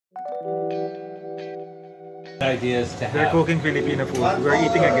Ideas to have. They're cooking Filipino food. We're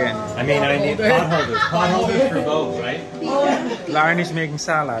eating again. I mean, I need pot holders. Pot holders for both, right? Lauren is making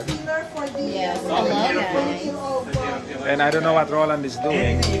salad. Yes, I love it. And I don't know what Roland is doing.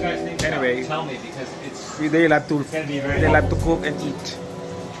 Anything you guys think Anyway, tell me because it's they love to gonna be very cook and eat.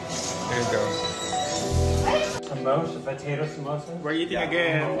 There you go. samosa, potato samosa. We're eating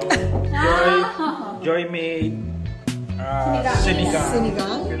again. Joy made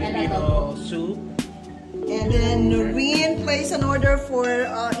sinigang Filipino soup. And then Noreen placed an order for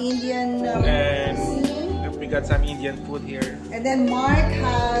Indian And cuisine. we got some Indian food here. And then Mark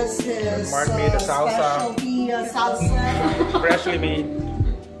has his Mark made a salsa. specialty salsa. Freshly made.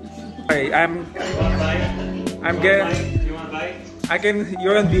 Okay, I'm You getting. want a bite? I can.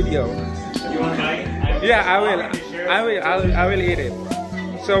 You're on video. You want a bite? Yeah, I will. I will eat it.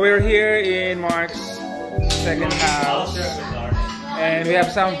 So we're here in Mark's second house, and we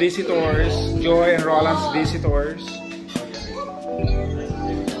have some visitors. Joy and Roland's visitors.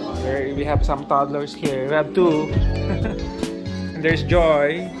 We have some toddlers here. We have two. And there's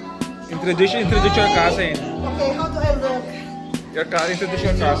Joy. Introduce your cousin. Okay, how do I look? Introduce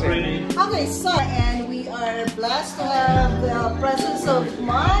your cousin. Okay, so, and we are blessed to have the presence of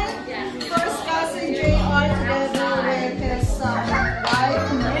my first cousin JR together with his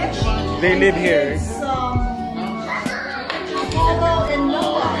wife Mitch. They live here. Apollo and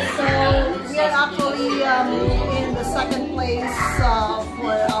Noah. So we are actually in the second place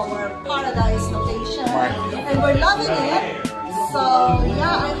for our paradise location, and we're loving it. So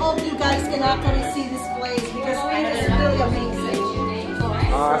yeah, I hope you guys can actually see this place because it is really amazing.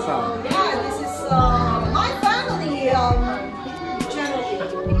 Awesome. So, yeah, this is my family generally.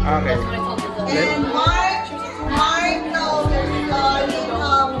 Okay. And Mark,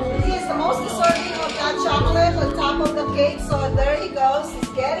 he is the most deserving of that chocolate on top of the cake. So there he goes, he's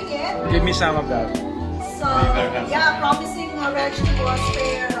getting it. Give me some of that. So yeah, promising Reg to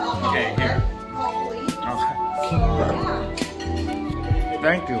spare Okay, here. hopefully. Okay. So yeah.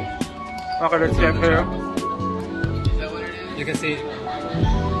 Thank you. Okay, let's get here. You can see.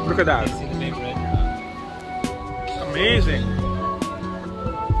 Look at that. See the big red. Amazing.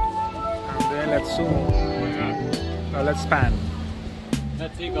 And then let's zoom. Let's pan.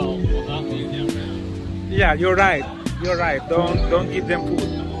 That seagull will not leave them around. Yeah, you're right. You're right. Don't give them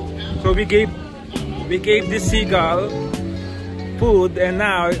food. So we gave this seagull food, and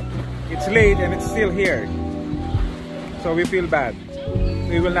now it's late and it's still here. So we feel bad.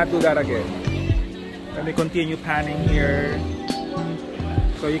 We will not do that again. Let me continue panning here.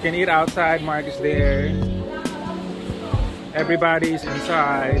 So you can eat outside. Mark is there. Everybody is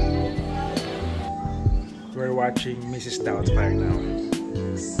inside. We're watching Mrs. Doubtfire now.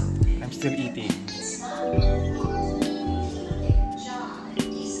 I'm still eating.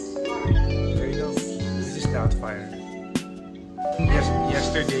 There you go. Mrs. Doubtfire.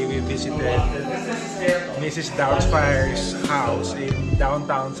 Yesterday we visited Mrs. Doubtfire's house in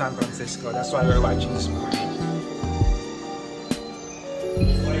downtown San Francisco. That's why we're watching this movie.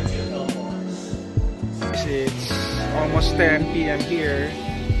 It's almost 10 p.m. here,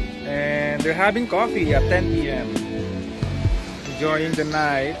 and they're having coffee at 10 p.m. enjoying the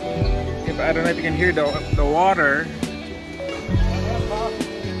night. I don't know if you can hear the water.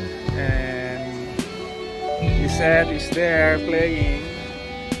 And Lisette is there playing,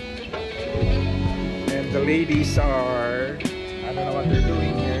 and the ladies are, I don't know what they're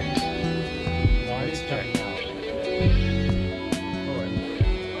doing here. Let's check.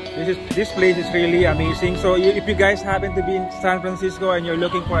 This place is really amazing. So if you guys happen to be in San Francisco and you're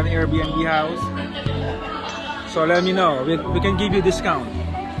looking for an Airbnb house, so let me know. We can give you discount.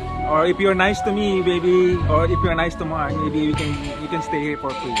 Or if you're nice to me, maybe, or if you're nice to Mark, maybe you can stay here for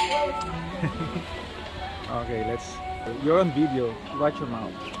free. Okay, you're on video. Watch your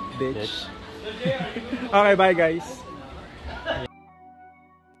mouth, bitch. Okay, bye guys.